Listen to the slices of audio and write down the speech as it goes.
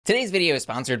Today's video is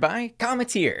sponsored by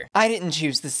Cometeer. I didn't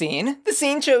choose the scene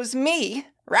chose me.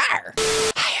 Rawr.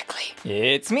 Hi, ugly.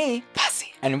 It's me,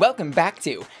 Bussy, and welcome back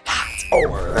to Hot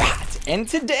or Rat. And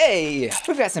today,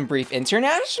 we've got some brief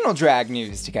international drag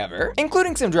news to cover,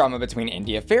 including some drama between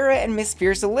India Farah and Miss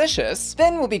Fiercalicious.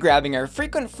 Then we'll be grabbing our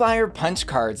frequent flyer punch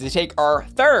cards to take our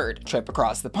third trip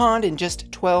across the pond in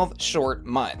just 12 short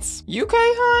months. UK,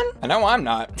 hon? I know I'm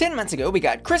not. 10 months ago, we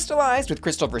got crystallized with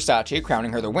Crystal Versace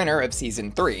crowning her the winner of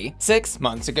season 3. 6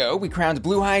 months ago, we crowned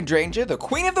Blue Hydrangea the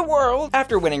queen of the world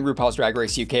after winning RuPaul's Drag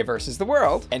Race UK versus the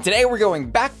world. And today we're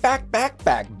going back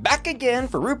again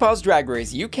for RuPaul's Drag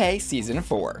Race UK season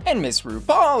 4. And Miss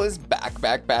Rupaul is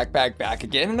back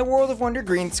again in the World of Wonder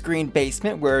green screen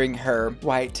basement wearing her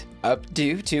white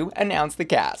updo to announce the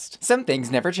cast. Some things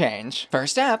never change.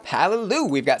 First up, hallelujah,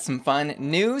 we've got some fun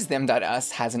news.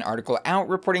 Them.us has an article out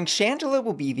reporting Shangela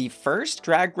will be the first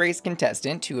Drag Race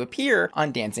contestant to appear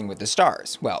on Dancing with the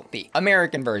Stars. Well, the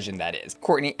American version, that is.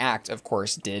 Courtney Act, of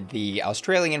course, did the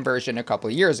Australian version a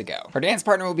couple years ago. Her dance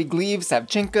partner will be Glebe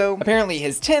Savchenko, apparently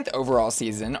his 10th overall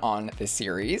season on the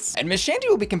series. And Miss Shandy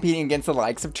will be competing against the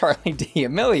likes of Charlie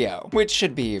D'Amelio, which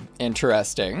should be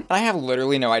interesting. I have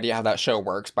literally no idea how that show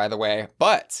works, by the way,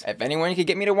 but if anyone could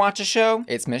get me to watch a show,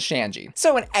 it's Miss Shangy.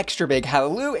 So an extra big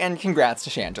hallelujah and congrats to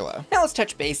Shangela. Now let's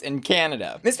touch base in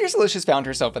Canada. Miss Fiercalicious found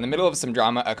herself in the middle of some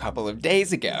drama a couple of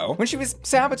days ago when she was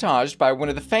sabotaged by one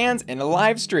of the fans in a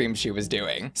live stream she was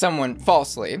doing. Someone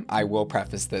falsely, I will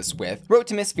preface this with, wrote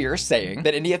to Miss Fierce saying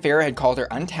that India Farah had called her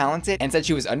untalented and said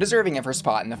she was undeserving of her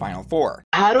spot in the final 4.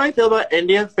 How do I feel about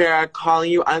India Farah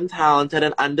calling you untalented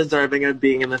and undeserving of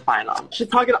being in the final? She's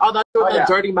talking all that with her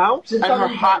dirty mouth and her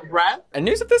hot breath. And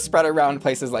news of this spread around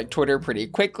places like Twitter pretty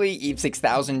quickly.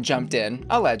 Eve6000 jumped in,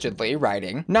 allegedly,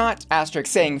 writing, not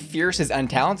asterisk saying Fierce is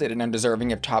untalented and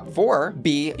undeserving of top 4,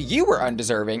 B, you were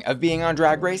undeserving of being on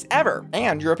Drag Race ever,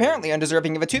 and you're apparently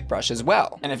undeserving of a toothbrush as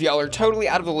well. And if y'all are totally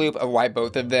out of the loop of why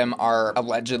both of them are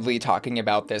allegedly talking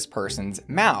about this person's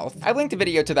mouth, I linked a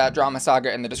video to that drama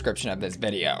saga in the description of this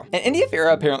video. And India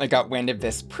Farah apparently got wind of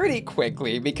this pretty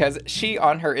quickly because she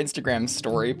on her Instagram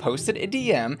story posted a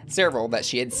DM, several that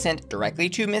she had sent directly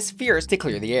to Miss Fierce to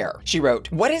clear the air. She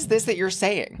wrote, "What is this that you're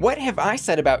saying? What have I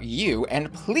said about you?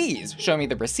 And please show me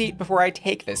the receipt before I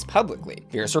take this publicly."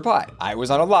 Fierce replied, "I was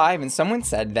on a live and someone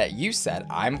said that you said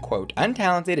I'm, quote,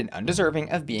 untalented and undeserving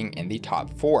of being in the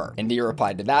top 4. India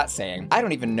replied to that saying, "I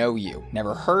don't even know you,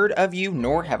 never heard of you,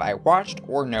 nor have I watched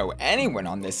or know anyone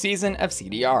on this season of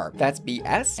CDR. That's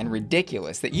BS and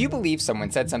ridiculous that you believe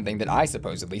someone said something that I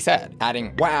supposedly said."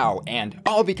 Adding, "Wow," and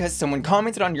all because someone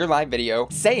commented on your live video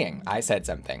saying I said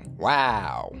something.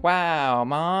 Wow. Wow,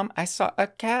 Mom, I saw a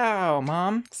cow,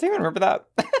 Mom. Does anyone remember that?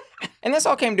 And this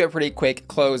all came to a pretty quick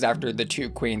close after the two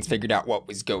queens figured out what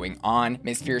was going on.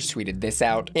 Miss Fierce tweeted this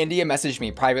out. "India messaged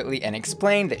me privately and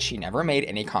explained that she never made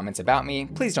any comments about me.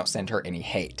 Please don't send her any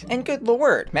hate." And good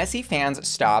lord, messy fans,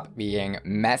 stop being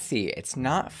messy. It's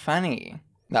not funny.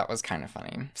 That was kind of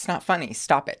funny. It's not funny,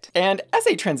 stop it. And as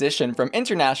a transition from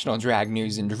international drag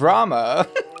news and drama,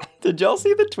 did y'all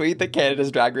see the tweet that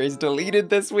Canada's Drag Race deleted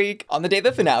this week? On the day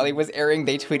the finale was airing,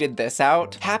 they tweeted this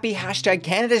out. "Happy hashtag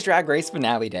Canada's Drag Race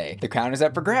finale day. The crown is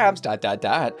up for grabs, ...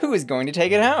 Who is going to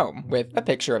take it home?" With a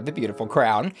picture of the beautiful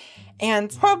crown.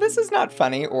 And while this is not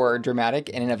funny or dramatic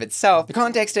in and of itself, the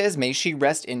context is, may she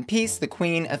rest in peace, the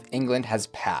Queen of England has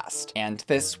passed. And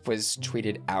this was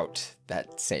tweeted out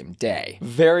that same day.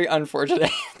 Very unfortunate.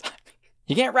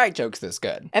 You can't write jokes this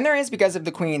good. And there is, because of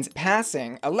the Queen's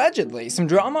passing, allegedly some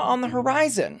drama on the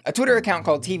horizon. A Twitter account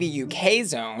called TV UK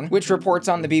Zone, which reports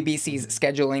on the BBC's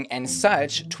scheduling and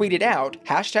such, tweeted out,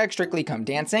 hashtag Strictly Come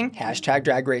Dancing, hashtag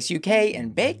Drag Race UK,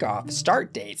 and Bake Off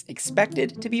start dates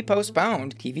expected to be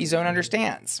postponed. TV Zone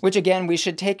understands. Which again, we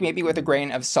should take maybe with a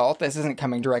grain of salt. This isn't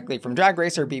coming directly from Drag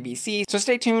Race or BBC, so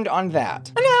stay tuned on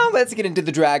that. And now let's get into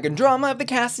the drag and drama of the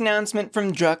cast announcement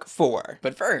from DRUK 4.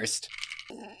 But first,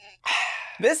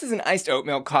 this is an iced oat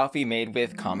milk coffee made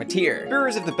with Cometeer,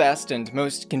 brewers of the best and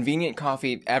most convenient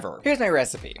coffee ever. Here's my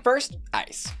recipe. First,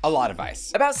 ice. A lot of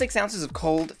ice. About 6 ounces of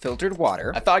cold filtered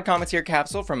water, a thawed Cometeer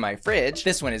capsule from my fridge.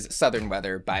 This one is Southern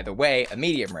Weather, by the way, a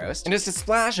medium roast, and just a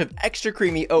splash of extra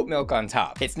creamy oat milk on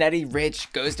top. It's nutty,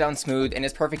 rich, goes down smooth, and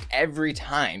is perfect every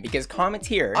time because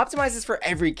Cometeer optimizes for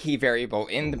every key variable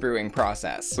in the brewing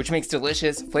process, which makes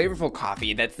delicious, flavorful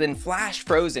coffee that's then flash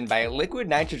frozen by a liquid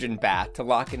nitrogen bath to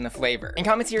lock in the flavor. And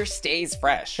Cometeer stays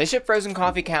fresh. They ship frozen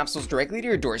coffee capsules directly to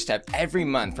your doorstep every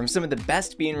month from some of the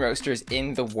best bean roasters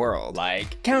in the world,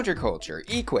 like Counterculture,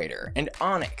 Equator, and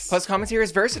Onyx. Plus, Cometeer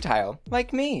is versatile,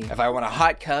 like me. If I want a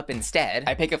hot cup instead,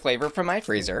 I pick a flavor from my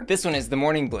freezer. This one is the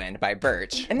Morning Blend by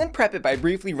Birch, and then prep it by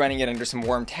briefly running it under some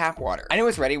warm tap water. I know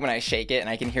it's ready when I shake it and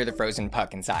I can hear the frozen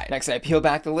puck inside. Next, I peel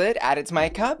back the lid, add it to my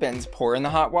cup, and pour in the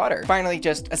hot water. Finally,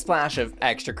 just a splash of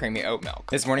extra creamy oat milk.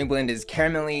 This Morning Blend is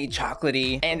caramelly,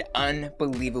 chocolatey, and unbelievably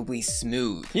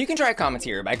smooth. You can try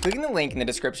Cometeer by clicking the link in the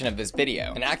description of this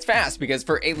video, and act fast because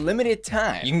for a limited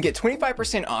time, you can get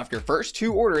 25% off your first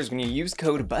 2 orders when you use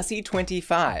code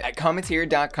BUSSY25 at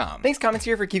Cometeer.com. Thanks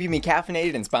Cometeer for keeping me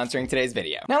caffeinated and sponsoring today's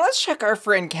video. Now let's check our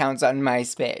friend counts on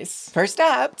MySpace. First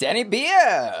up, Danny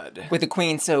Beard. With a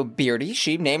queen so beardy,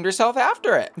 she named herself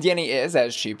after it. Danny is,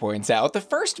 as she points out, the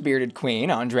first bearded queen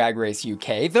on Drag Race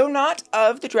UK, though not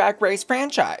of the Drag Race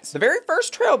franchise. The very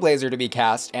first trailblazer to be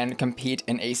cast and compete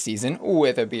in a season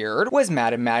with a beard was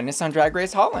Madam Madness on Drag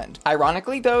Race Holland.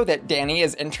 Ironically though, that Danny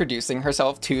is introducing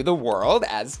herself to the world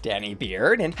as Danny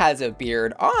Beard and has a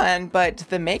beard on, but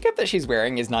the makeup that she's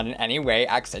wearing is not in any way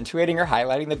accentuating or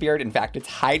highlighting the beard. In fact, it's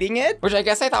hiding it, which I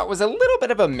guess I thought was a little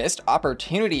bit of a missed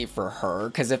opportunity for her,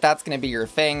 because if that's gonna be your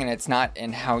thing and it's not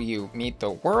in how you meet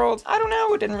the world, I don't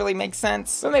know, it didn't really make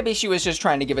sense. But maybe she was just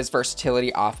trying to give us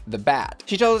versatility off the bat.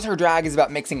 She tells us her drag is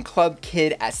about mixing club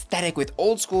kid aesthetic with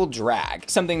old school drag,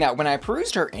 something that when I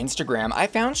perused her Instagram, I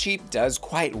found she does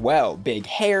quite well. Big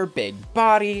hair, big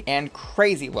body, and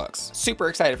crazy looks. Super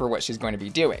excited for what she's going to be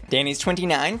doing. Danny's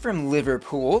 29 from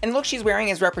Liverpool, and the look she's wearing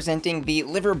is representing the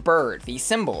liver bird, the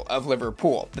symbol of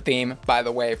Liverpool. The theme, by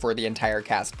the way, for the entire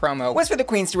cast promo was for the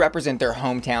queens to represent their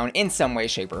hometown in some way,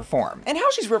 shape, or form. And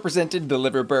how she's represented the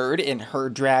liver bird in her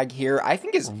drag here, I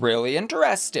think is really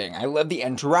interesting. I love the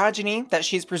androgyny that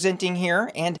she's presenting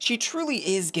here, and she truly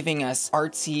is giving us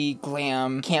artsy,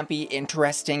 glam, campy,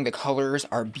 interesting. The colors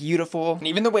are beautiful, and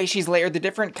even the way she's layered the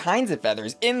different kinds of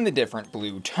feathers in the different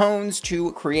blue tones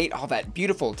to create all that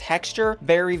beautiful texture,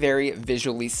 very, very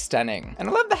visually stunning. And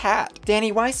I love the hat.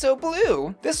 Danny, why so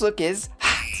blue? This look is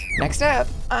hot. Next up,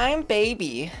 I'm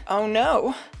Baby. Oh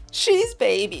no, she's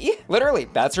Baby. Literally,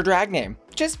 that's her drag name.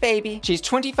 Just Baby. She's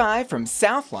 25 from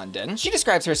South London. She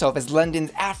describes herself as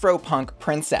London's Afro-punk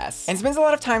princess and spends a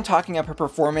lot of time talking up her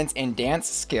performance and dance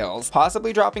skills,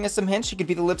 possibly dropping us some hints she could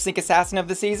be the lip sync assassin of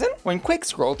the season. When quick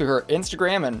scroll through her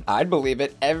Instagram, and I'd believe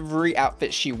it, every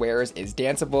outfit she wears is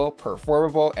danceable,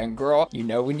 performable, and girl, you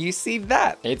know when you see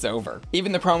that, it's over.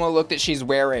 Even the promo look that she's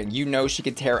wearing, you know she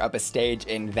could tear up a stage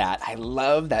in that. I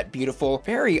love that beautiful,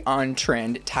 very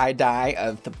on-trend tie-dye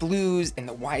of the blues and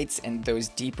the whites and those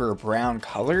deeper brown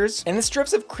colors, and the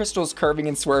strips of crystals curving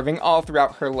and swerving all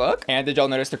throughout her look. And did y'all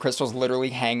notice the crystals literally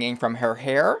hanging from her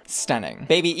hair? Stunning.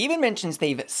 Baby even mentions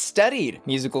they've studied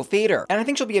musical theater, and I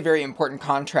think she'll be a very important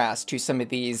contrast to some of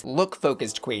these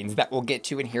look-focused queens that we'll get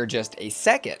to in here just a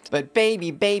second. But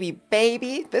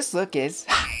Baby, this look is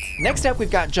hot. Next up, we've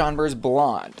got Jonbers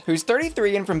Blonde, who's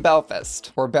 33 and from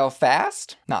Belfast. Or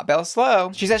Belfast? Not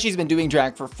Bel-Slow. She says she's been doing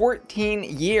drag for 14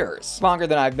 years, longer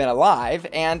than I've been alive,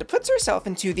 and puts herself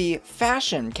into the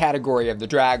fashion category of the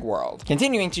drag world,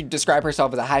 continuing to describe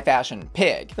herself as a high fashion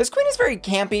pig. This queen is very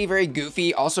campy, very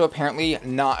goofy, also apparently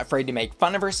not afraid to make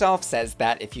fun of herself, says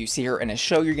that if you see her in a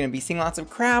show, you're gonna be seeing lots of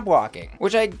crab walking,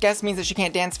 which I guess means that she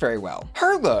can't dance very well.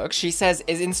 Her look, she says,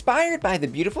 is inspired by the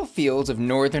beautiful fields of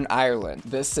Northern Ireland.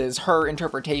 This is her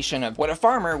interpretation of what a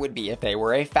farmer would be if they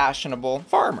were a fashionable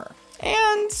farmer.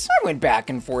 And I went back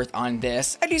and forth on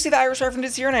this. I do see the Irish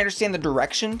references here and I understand the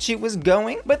direction she was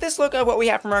going, but this look of what we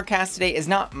have from our cast today is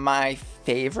not my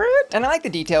favorite. And I like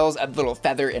the details of the little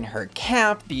feather in her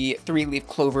cap, the 3-leaf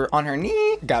clover on her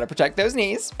knee. Gotta protect those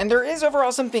knees. And there is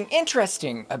overall something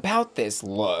interesting about this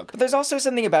look, but there's also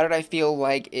something about it I feel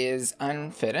like is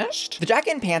unfinished. The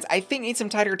jacket and pants I think need some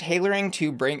tighter tailoring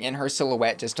to bring in her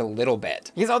silhouette just a little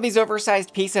bit, because all these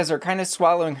oversized pieces are kind of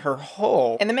swallowing her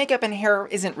whole, and the makeup and hair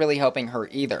isn't really helping her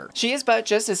either. She is but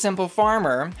just a simple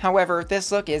farmer. However,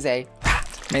 this look is a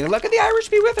may the luck of the Irish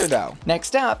be with her though.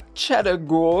 Next up, Cheddar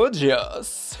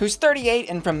Gorgeous, who's 38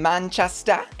 and from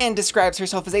Manchester, and describes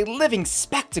herself as a living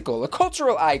spectacle, a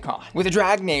cultural icon, with a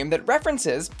drag name that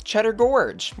references Cheddar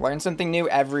Gorge. Learn something new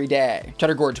every day.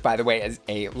 Cheddar Gorge, by the way, is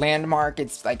a landmark.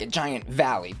 It's like a giant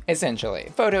valley, essentially.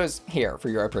 Photos here for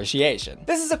your appreciation.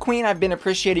 This is a queen I've been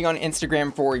appreciating on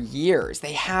Instagram for years.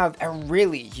 They have a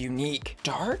really unique,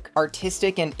 dark,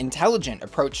 artistic, and intelligent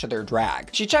approach to their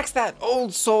drag. She checks that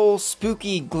old soul,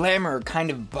 spooky, beauty glamour kind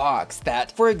of box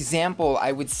that, for example,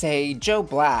 I would say Joe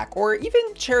Black or even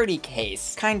Charity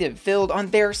Case kind of filled on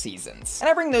their seasons. And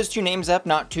I bring those two names up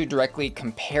not to directly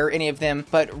compare any of them,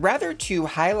 but rather to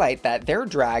highlight that their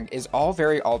drag is all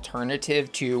very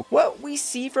alternative to what we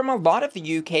see from a lot of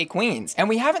the UK queens. And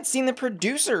we haven't seen the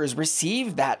producers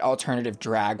receive that alternative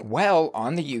drag well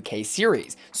on the UK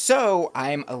series. So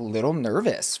I'm a little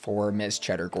nervous for Miss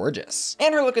Cheddar Gorgeous.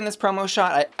 And her look in this promo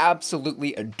shot, I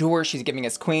absolutely adore. She's giving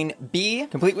us Queen Bee,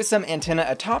 complete with some antenna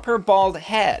atop her bald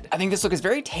head. I think this look is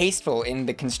very tasteful in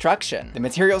the construction, the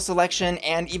material selection,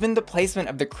 and even the placement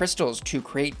of the crystals to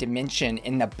create dimension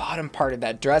in the bottom part of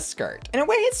that dress skirt. In a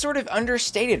way, it's sort of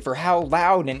understated for how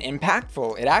loud and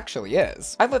impactful it actually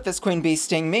is. I'd let this Queen Bee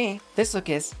sting me. This look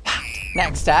is hot.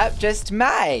 Next up, Just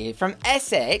May from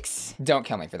Essex. Don't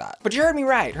kill me for that. But you heard me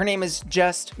right, her name is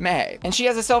Just May. And she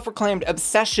has a self-proclaimed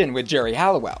obsession with Jerry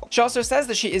Halliwell. She also says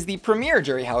that she is the premier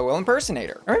Jerry Halliwell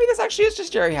impersonator. Or maybe this actually is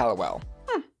just Jerry Halliwell.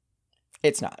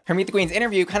 It's not. Her Meet the Queens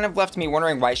interview kind of left me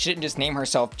wondering why she didn't just name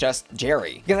herself just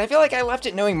Jerry. Because I feel like I left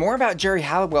it knowing more about Jerry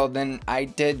Halliwell than I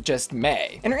did just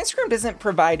May. And her Instagram doesn't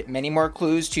provide many more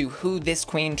clues to who this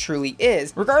queen truly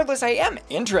is. Regardless, I am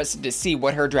interested to see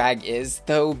what her drag is,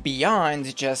 though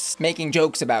beyond just making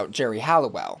jokes about Jerry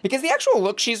Halliwell. Because the actual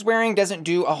look she's wearing doesn't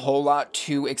do a whole lot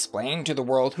to explain to the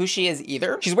world who she is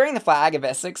either. She's wearing the flag of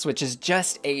Essex, which is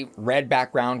just a red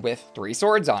background with 3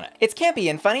 swords on it. It's campy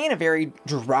and funny in a very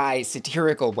dry,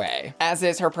 satirical way, as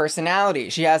is her personality.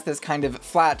 She has this kind of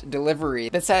flat delivery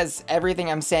that says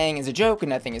everything I'm saying is a joke and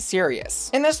nothing is serious.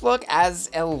 In this look, as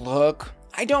a look,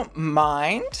 I don't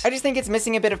mind. I just think it's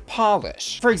missing a bit of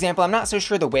polish. For example, I'm not so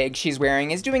sure the wig she's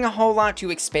wearing is doing a whole lot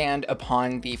to expand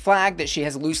upon the flag that she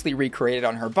has loosely recreated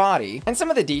on her body, and some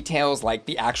of the details like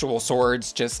the actual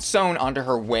swords just sewn onto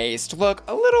her waist look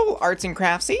a little arts and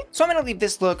craftsy. So I'm gonna leave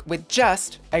this look with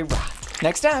just a rough.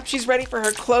 Next up, she's ready for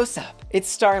her close-up.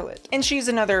 It's Starlet, and she's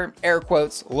another, air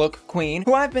quotes, look queen,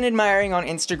 who I've been admiring on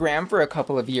Instagram for a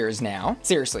couple of years now.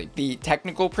 Seriously, the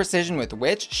technical precision with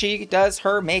which she does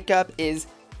her makeup is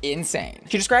insane.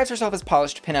 She describes herself as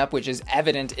polished pinup, which is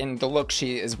evident in the look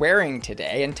she is wearing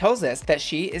today, and tells us that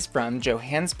she is from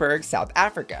Johannesburg, South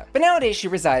Africa. But nowadays she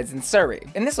resides in Surrey.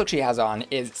 And this look she has on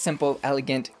is simple,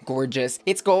 elegant, gorgeous.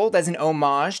 It's gold as an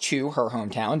homage to her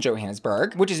hometown,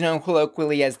 Johannesburg, which is known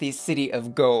colloquially as the City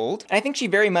of Gold. And I think she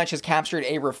very much has captured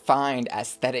a refined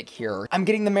aesthetic here. I'm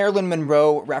getting the Marilyn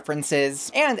Monroe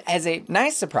references, and as a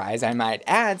nice surprise, I might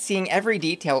add, seeing every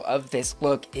detail of this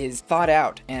look is thought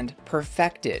out and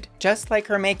perfected, just like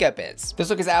her makeup is. This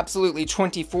look is absolutely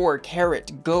 24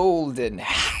 karat golden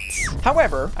hot.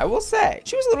 However, I will say,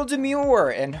 she was a little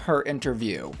demure in her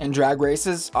interview. And Drag Race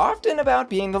is often about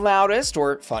being the loudest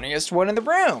or funniest one in the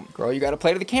room. Girl, you gotta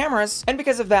play to the cameras. And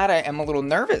because of that, I am a little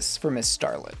nervous for Miss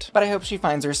Starlet. But I hope she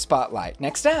finds her spotlight.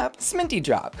 Next up, Sminty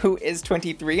Drop, who is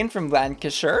 23 and from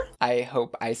Lancashire. I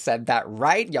hope I said that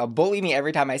right. Y'all bully me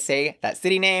every time I say that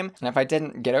city name, and if I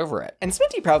didn't, get over it. And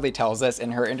Sminty proudly tells us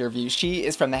in her interview she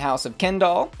is from the house of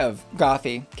Kendall, of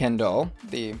Gothy Kendall,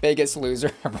 the biggest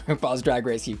loser of RuPaul's Drag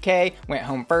Race UK, went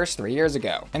home first 3 years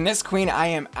ago. And this queen I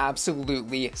am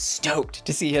absolutely stoked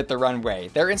to see hit the runway.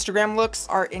 Their Instagram looks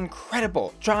are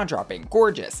incredible, jaw-dropping,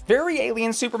 gorgeous, very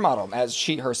alien supermodel, as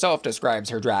she herself describes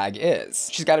her drag is.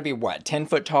 She's gotta be, what, 10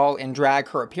 foot tall in drag?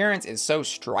 Her appearance is so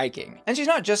striking. And she's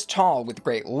not just tall with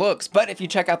great looks, but if you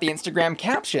check out the Instagram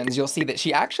captions, you'll see that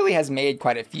she actually has made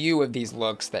quite a few of these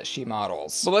looks that she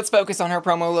models. So let's focus on her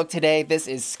promo look today. This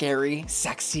is scary,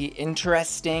 sexy,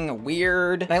 interesting,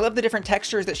 weird. And I love the different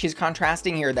textures that she's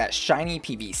contrasting here, that shiny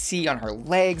PVC on her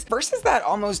legs versus that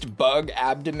almost bug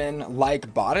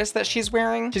abdomen-like bodice that she's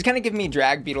wearing. She's kind of giving me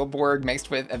drag Beetleborg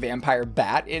mixed with a vampire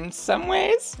bat in some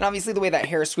ways. And obviously the way that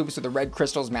hair swoops with the red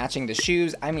crystals matching the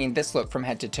shoes, I mean, this look from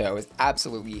head to toe is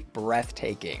absolutely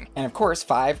breathtaking. And of course,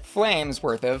 5 flames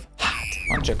worth of hot.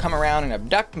 Why don't you come around and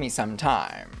abduct me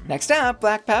sometime? Next up,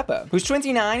 Black Peppa, who's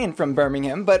 29 and from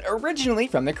Birmingham, but originally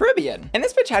from the Caribbean. And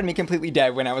this bitch had me completely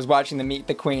dead when I was watching the Meet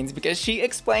the Queens, because she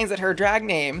explains that her drag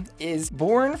name is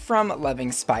born from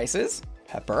loving spices,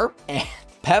 pepper, and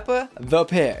Peppa the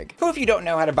Pig, who, if you don't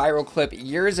know, had a viral clip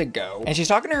years ago, and she's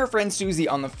talking to her friend Susie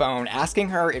on the phone, asking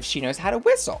her if she knows how to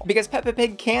whistle, because Peppa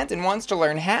Pig can't and wants to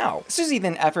learn how. Susie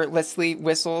then effortlessly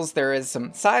whistles. There is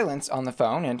some silence on the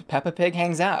phone, and Peppa Pig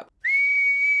hangs up.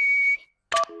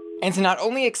 And to not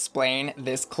only explain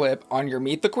this clip on your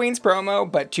Meet the Queens promo,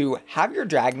 but to have your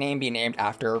drag name be named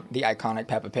after the iconic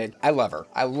Peppa Pig, I love her.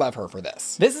 I love her for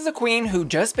this. This is a queen who,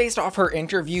 just based off her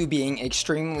interview being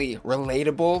extremely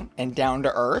relatable and down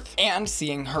to earth, and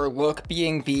seeing her look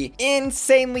being the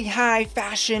insanely high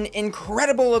fashion,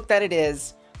 incredible look that it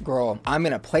is, girl, I'm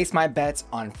gonna place my bets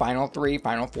on final 3,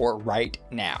 final 4 right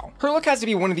now. Her look has to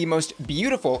be one of the most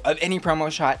beautiful of any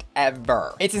promo shot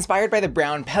ever. It's inspired by the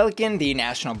brown pelican, the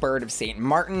national bird of St.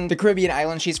 Martin, the Caribbean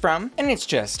island she's from, and it's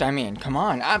just, I mean, come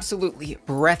on, absolutely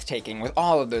breathtaking with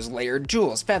all of those layered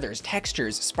jewels, feathers,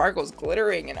 textures, sparkles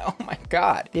glittering, and oh my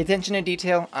god, the attention to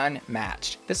detail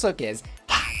unmatched. This look is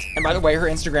hot. And by the way, her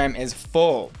Instagram is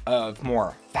full of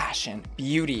more fashion,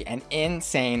 beauty, and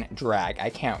insane drag. I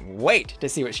can't wait to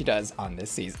see what she does on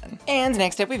this season. And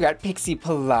next up, we've got Pixie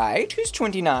Polite, who's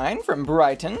 29 from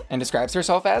Brighton and describes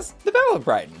herself as the Belle of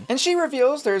Brighton. And she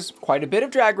reveals there's quite a bit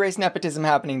of drag race nepotism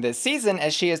happening this season,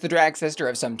 as she is the drag sister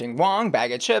of Something Wong,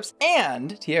 Bag of Chips,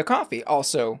 and Tia Coffee,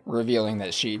 also revealing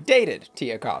that she dated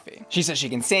Tia Coffee. She says she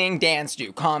can sing, dance,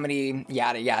 do comedy,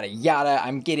 yada, yada, yada.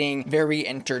 I'm getting very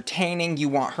entertaining. You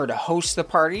want her to host the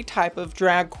party type of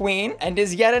drag queen, and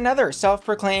is yet another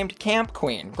self-proclaimed camp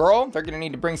queen. Girl, they're gonna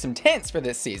need to bring some tints for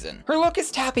this season. Her look is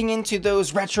tapping into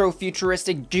those retro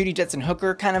futuristic Judy Jetson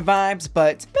Hooker kind of vibes,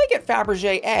 but make it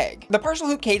Fabergé egg. The partial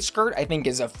hoop cage skirt I think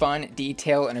is a fun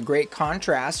detail and a great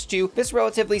contrast to this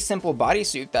relatively simple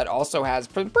bodysuit that also has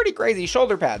pretty crazy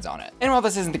shoulder pads on it. And while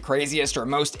this isn't the craziest or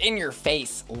most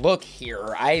in-your-face look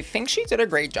here, I think she did a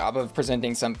great job of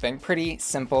presenting something pretty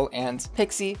simple and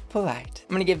Pixie Polite.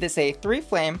 I'm gonna give this a 3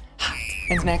 flame hot.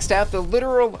 And next up, the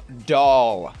literal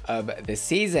doll of the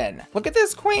season. Look at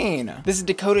this queen. This is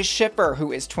Dakota Schiffer,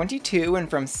 who is 22 and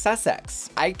from Sussex.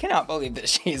 I cannot believe that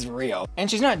she's real.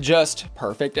 And she's not just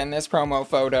perfect in this promo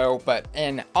photo, but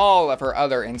in all of her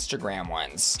other Instagram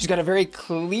ones. She's got a very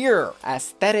clear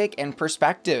aesthetic and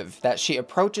perspective that she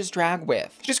approaches drag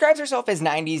with. She describes herself as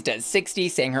 90s to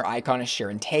 60s, saying her icon is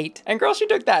Sharon Tate. And girl, she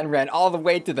took that and ran all the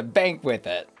way to the bank with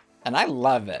it. And I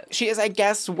love it. She is, I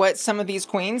guess, what some of these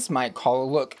queens might call a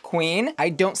look queen. I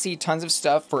don't see tons of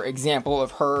stuff, for example,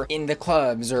 of her in the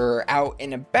clubs or out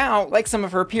and about like some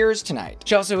of her peers tonight.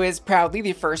 She also is proudly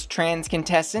the first trans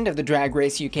contestant of the Drag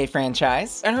Race UK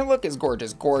franchise, and her look is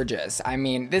gorgeous, gorgeous. I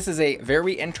mean, this is a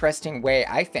very interesting way,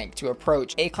 I think, to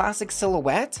approach a classic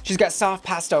silhouette. She's got soft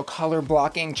pastel color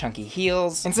blocking, chunky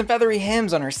heels, and some feathery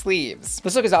hems on her sleeves.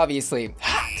 This look is obviously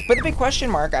hot, but the big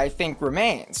question mark, I think,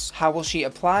 remains. How will she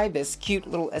apply this cute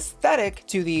little aesthetic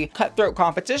to the cutthroat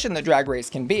competition that Drag Race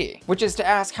can be, which is to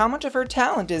ask how much of her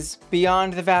talent is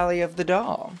beyond the Valley of the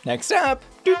Doll. Next up,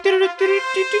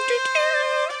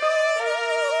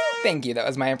 thank you, that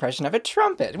was my impression of a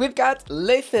trumpet. We've got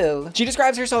Ruveal. She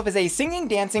describes herself as a singing,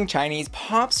 dancing Chinese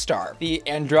pop star, the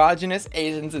androgynous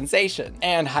Asian sensation,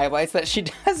 and highlights that she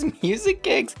does music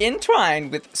gigs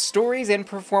entwined with stories and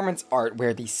performance art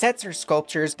where the sets are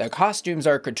sculptures, the costumes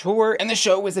are couture, and the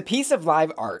show is a piece of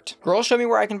live art. Girl, show me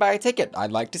where I can buy a ticket.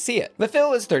 I'd like to see it.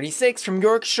 Ruveal is 36 from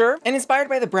Yorkshire and inspired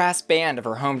by the brass band of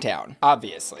her hometown.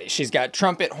 Obviously, she's got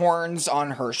trumpet horns on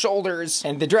her shoulders,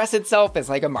 and the dress itself is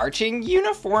like a marching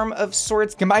uniform of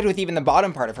sorts, combined with even the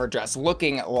bottom part of her dress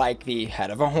looking like the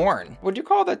head of a horn. Would you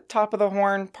call the top of the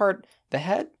horn part the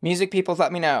head? Music people,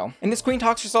 let me know. And this queen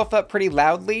talks herself up pretty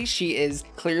loudly. She is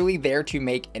clearly there to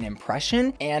make an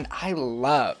impression, and I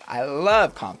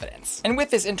love confidence. And with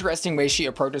this interesting way she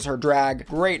approaches her drag,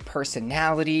 great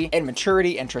personality and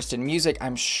maturity, interest in music,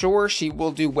 I'm sure she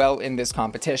will do well in this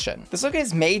competition. This look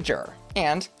is major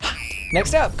and hot.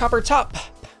 Next up, Topp,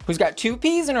 who's got 2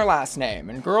 P's in her last name,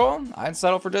 and girl, I'd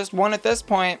settle for just one at this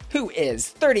point, who is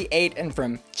 38 and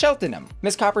from Cheltenham.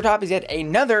 Miss Topp is yet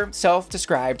another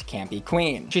self-described campy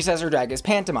queen. She says her drag is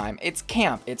pantomime, it's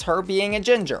camp, it's her being a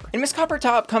ginger. And Miss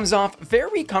Topp comes off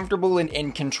very comfortable and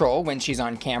in control when she's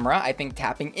on camera, I think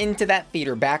tapping into that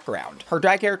theater background. Her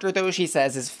drag character, though, she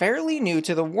says is fairly new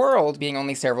to the world, being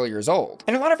only several years old.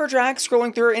 And a lot of her drag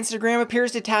scrolling through her Instagram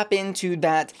appears to tap into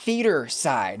that theater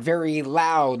side, very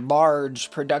loud, large,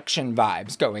 production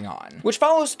vibes going on, which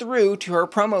follows through to her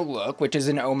promo look, which is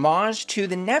an homage to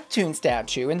the Neptune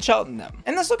statue in Cheltenham.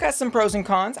 And this look has some pros and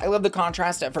cons. I love the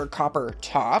contrast of her copper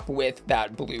top with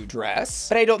that blue dress,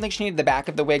 but I don't think she needed the back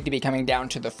of the wig to be coming down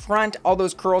to the front. All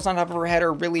those curls on top of her head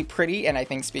are really pretty and I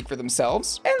think speak for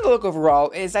themselves. And the look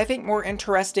overall is, I think, more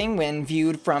interesting when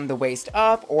viewed from the waist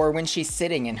up or when she's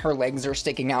sitting and her legs are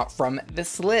sticking out from the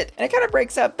slit. And it kind of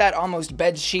breaks up that almost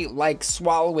bedsheet-like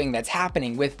swallowing that's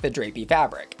happening with the drapey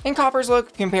fabric. And Copper's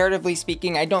look, comparatively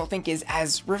speaking, I don't think is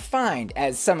as refined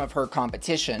as some of her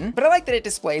competition, but I like that it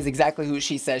displays exactly who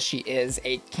she says she is,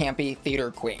 a campy theater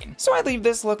queen. So I leave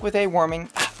this look with a warming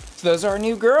So those are our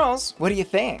new girls. What do you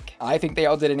think? I think they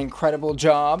all did an incredible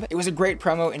job. It was a great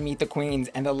promo in Meet the Queens,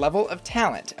 and the level of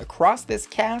talent across this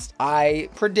cast, I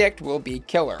predict will be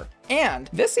killer. And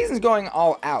this season's going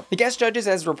all out. The guest judges,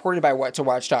 as reported by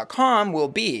WhatToWatch.com, will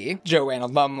be Joanna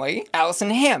Lumley, Alison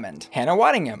Hammond, Hannah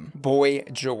Waddingham, Boy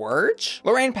George,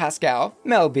 Lorraine Pascale,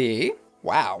 Mel B,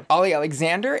 wow, Olly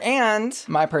Alexander, and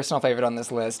my personal favorite on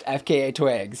this list, FKA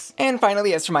Twigs. And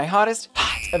finally, as for my hottest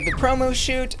of the promo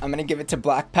shoot, I'm gonna give it to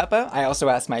Black Peppa. I also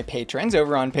asked my patrons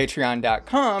over on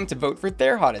patreon.com to vote for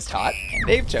their hottest hot, and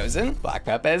they've chosen Black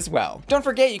Peppa as well. Don't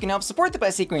forget, you can help support the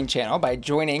Bussy Queen channel by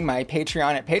joining my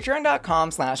Patreon at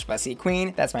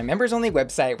patreon.com/BussyQueen. That's my members only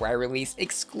website where I release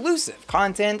exclusive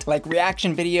content like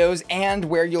reaction videos and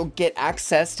where you'll get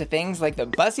access to things like the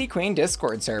Bussy Queen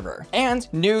Discord server. And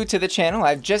new to the channel,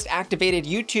 I've just activated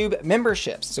YouTube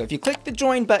memberships. So if you click the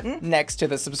join button next to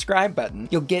the subscribe button,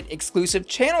 you'll get exclusive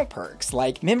channel perks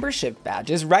like membership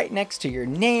badges right next to your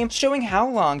name, showing how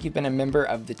long you've been a member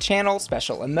of the channel,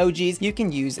 special emojis you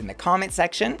can use in the comment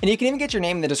section, and you can even get your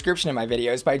name in the description of my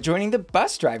videos by joining the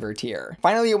bus driver tier.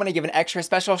 Finally, I want to give an extra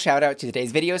special shout out to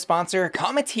today's video sponsor,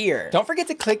 Cometeer. Don't forget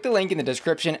to click the link in the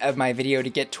description of my video to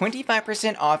get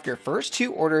 25% off your first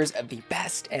 2 orders of the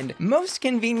best and most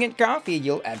convenient coffee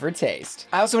you'll ever taste.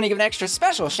 I also want to give an extra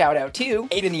special shout out to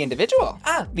Aiden the Individual,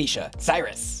 Lisha,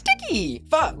 Cyrus, Dicky,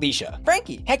 Fa, Lisha,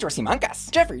 Frankie, Hector Simancas,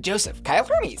 Jeffrey, Joseph, Kyle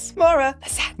Hermes, Laura,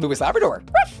 Louis Labrador,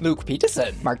 Ruff, Luke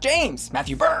Peterson, Mark James,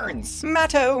 Matthew Burns,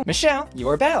 Matto, Michelle,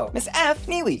 Your Bell, Miss F,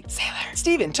 Neely, Sailor,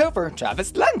 Stephen, Topher,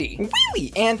 Travis Lundy,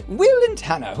 Willie, and Will and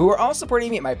Hannah, who are all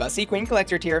supporting me at my Bussy Queen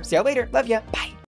Collector tier. See y'all later. Love ya. Bye.